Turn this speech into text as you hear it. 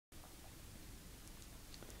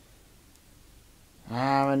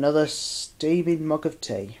Another steaming mug of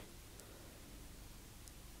tea.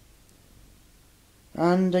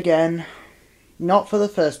 And again, not for the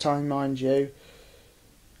first time, mind you,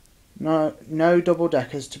 no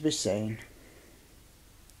double-deckers to be seen.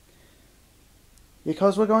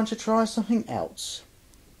 Because we're going to try something else.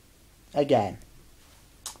 Again.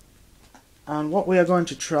 And what we are going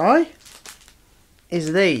to try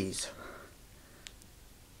is these.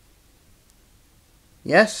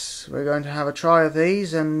 Yes, we're going to have a try of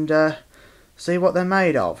these and see what they're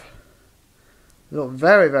made of. They look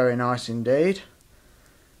very, very nice indeed.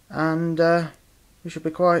 And we should be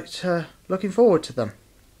quite looking forward to them.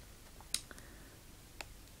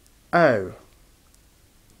 Oh,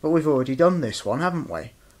 but we've already done this one, haven't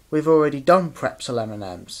we? We've already done pretzel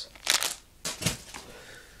M&Ms.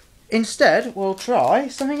 Instead, we'll try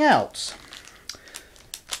something else.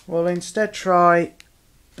 We'll instead try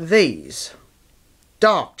these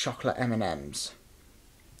Dark Chocolate M&Ms.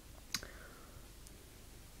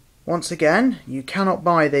 Once again, you cannot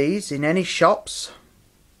buy these in any shops.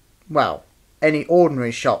 Well, any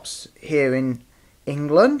ordinary shops here in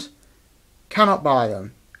England. Cannot buy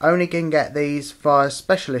them. Only can get these via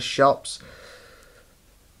specialist shops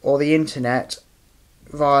or the internet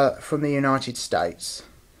from the United States.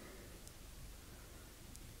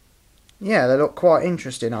 Yeah, they look quite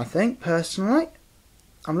interesting, I think, personally.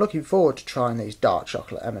 I'm looking forward to trying these Dark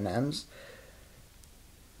Chocolate M&Ms.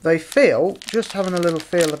 They feel, just having a little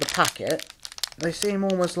feel of the packet, they seem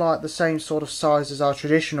almost like the same sort of size as our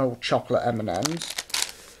traditional chocolate M&Ms.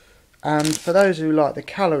 And for those who like the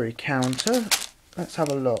calorie counter, let's have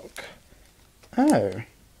a look. Oh,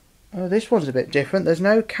 this one's a bit different. There's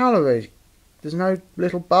no calories. There's no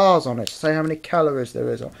little bars on it to say how many calories there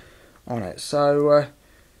is on it. So,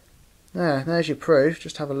 there's your proof.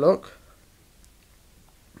 Just have a look.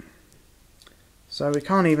 So we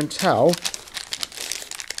can't even tell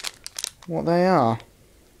what they are.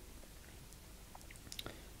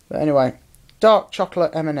 But anyway, Dark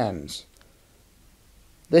Chocolate M&Ms.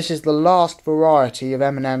 This is the last variety of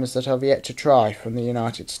M&Ms that I've yet to try from the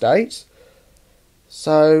United States.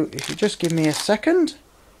 So if you just give me a second,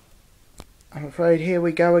 I'm afraid here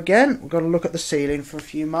we go again. We've got to look at the ceiling for a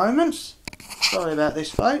few moments. Sorry about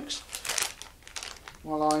this, folks.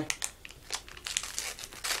 While I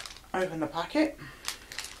open the packet.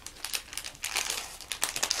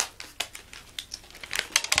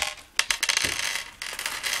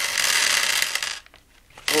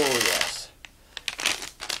 Oh yes.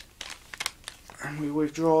 And we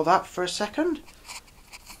withdraw that for a second.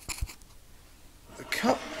 The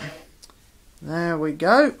cup. There we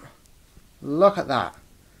go. Look at that.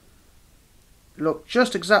 Look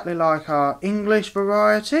just exactly like our English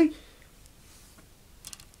variety.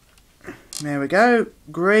 There we go.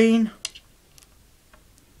 Green,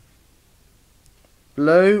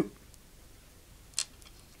 blue,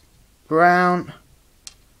 brown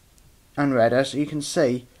and red, as you can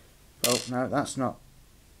see. Oh no, that's not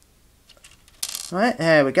right.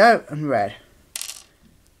 There we go, and red.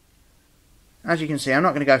 As you can see, I'm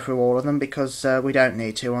not going to go through all of them because we don't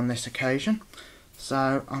need to on this occasion.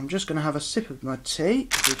 So I'm just going to have a sip of my tea.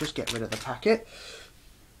 We'll just get rid of the packet.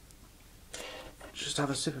 Just have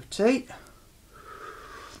a sip of tea.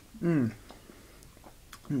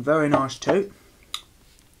 Very nice too.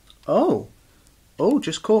 Oh,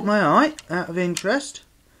 just caught my eye out of interest.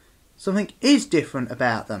 Something is different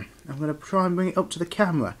about them. I'm going to try and bring it up to the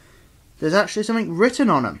camera. There's actually something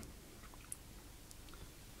written on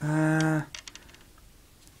them.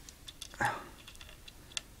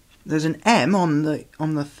 There's an M on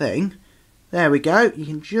the thing. There we go. You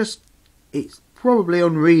can just, it's probably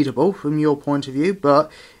unreadable from your point of view,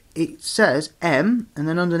 but it says M, and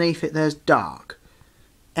then underneath it there's dark.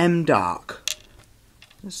 M dark.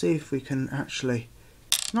 Let's see if we can actually,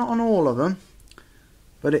 not on all of them,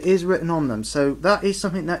 but it is written on them. So that is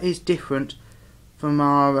something that is different from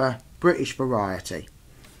our British variety.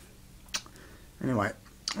 Anyway,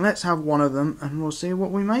 let's have one of them and we'll see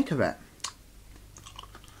what we make of it.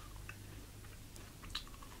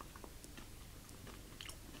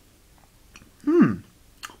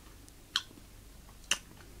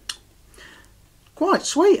 Quite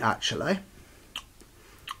sweet actually,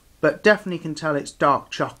 but definitely can tell it's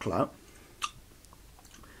dark chocolate.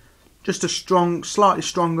 Just a strong, slightly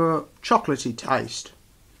stronger chocolatey taste.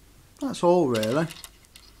 That's all really.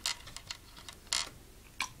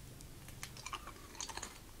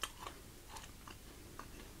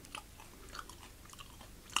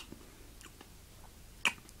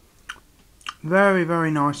 Very,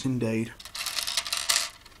 very nice indeed.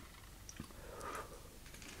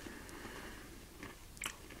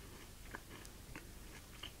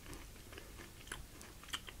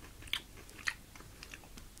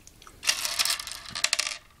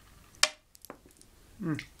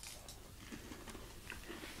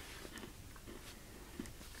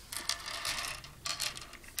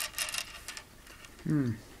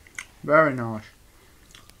 Very nice.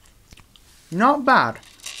 Not bad.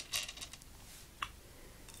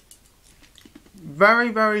 Very,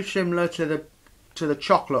 very similar to the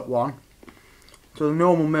chocolate one, to the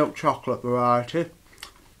normal milk chocolate variety.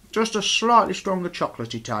 Just a slightly stronger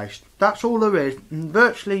chocolatey taste. That's all there is. And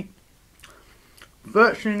virtually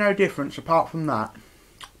no difference apart from that.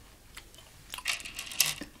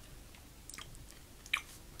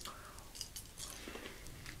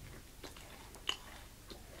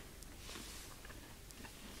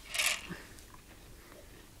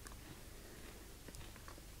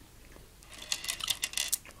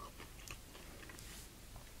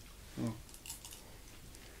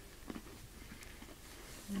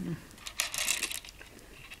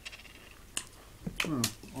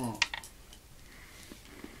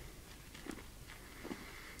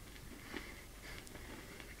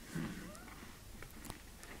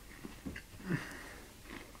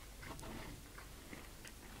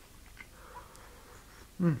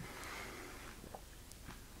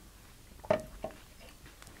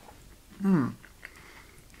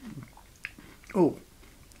 Oh,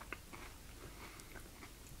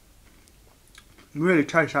 you really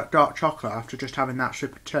taste that dark chocolate after just having that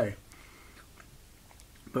sip of tea.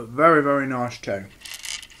 But very, very nice too.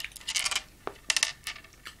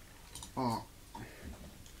 Oh.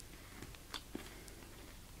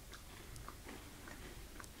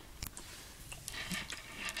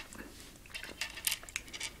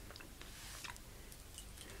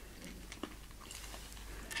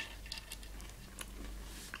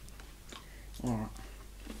 Alright.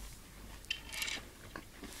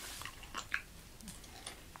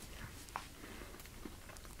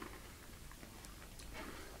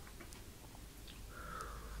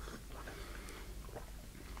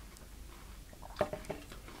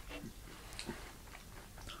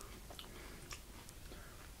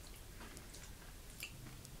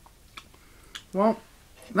 Well,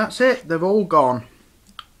 that's it. They've all gone.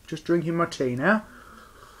 Just drinking my tea now.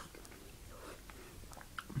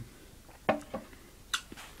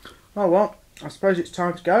 Oh well, I suppose it's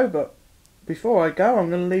time to go, but before I go, I'm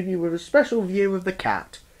going to leave you with a special view of the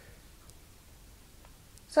cat.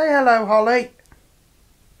 Say hello, Holly.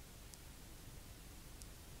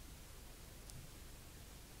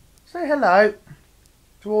 Say hello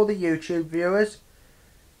to all the YouTube viewers.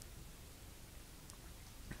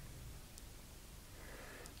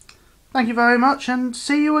 Thank you very much and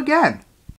see you again.